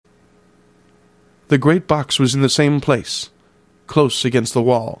The great box was in the same place, close against the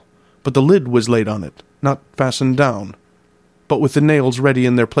wall, but the lid was laid on it, not fastened down, but with the nails ready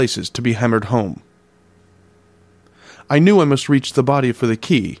in their places to be hammered home. I knew I must reach the body for the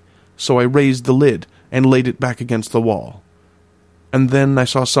key, so I raised the lid and laid it back against the wall. And then I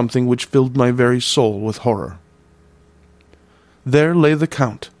saw something which filled my very soul with horror. There lay the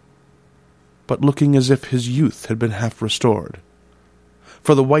Count, but looking as if his youth had been half restored.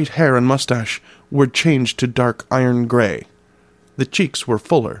 For the white hair and mustache were changed to dark iron grey. The cheeks were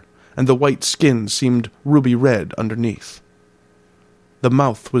fuller, and the white skin seemed ruby red underneath. The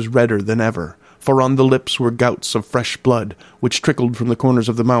mouth was redder than ever, for on the lips were gouts of fresh blood, which trickled from the corners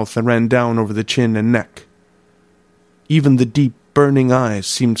of the mouth and ran down over the chin and neck. Even the deep, burning eyes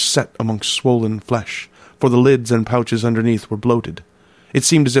seemed set amongst swollen flesh, for the lids and pouches underneath were bloated. It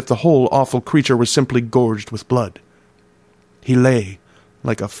seemed as if the whole awful creature was simply gorged with blood. He lay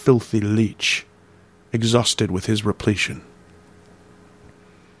like a filthy leech, exhausted with his repletion.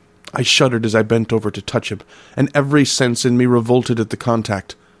 I shuddered as I bent over to touch him, and every sense in me revolted at the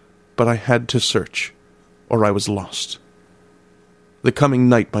contact, but I had to search, or I was lost. The coming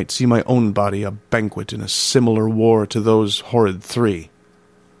night might see my own body a banquet in a similar war to those horrid three.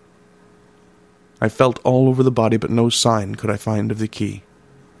 I felt all over the body, but no sign could I find of the key.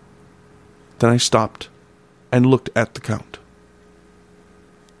 Then I stopped and looked at the Count.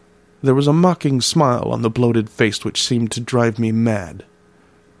 There was a mocking smile on the bloated face which seemed to drive me mad.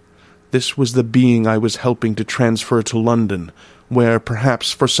 This was the being I was helping to transfer to London, where,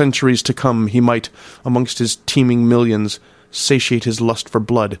 perhaps, for centuries to come, he might, amongst his teeming millions, satiate his lust for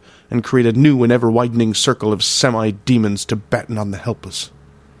blood, and create a new and ever-widening circle of semi-demons to batten on the helpless.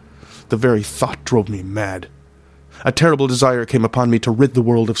 The very thought drove me mad. A terrible desire came upon me to rid the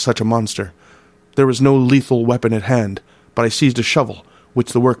world of such a monster. There was no lethal weapon at hand, but I seized a shovel,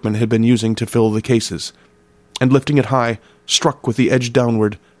 which the workmen had been using to fill the cases, and lifting it high, struck with the edge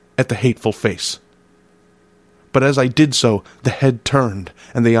downward at the hateful face. But as I did so, the head turned,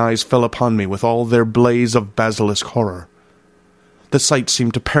 and the eyes fell upon me with all their blaze of basilisk horror. The sight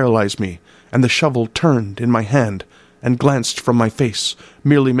seemed to paralyze me, and the shovel turned in my hand and glanced from my face,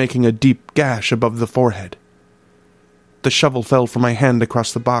 merely making a deep gash above the forehead. The shovel fell from my hand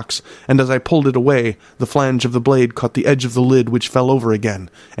across the box, and as I pulled it away, the flange of the blade caught the edge of the lid, which fell over again,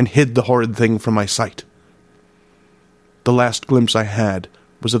 and hid the horrid thing from my sight. The last glimpse I had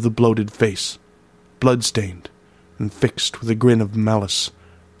was of the bloated face, blood-stained, and fixed with a grin of malice,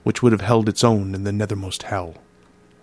 which would have held its own in the nethermost hell.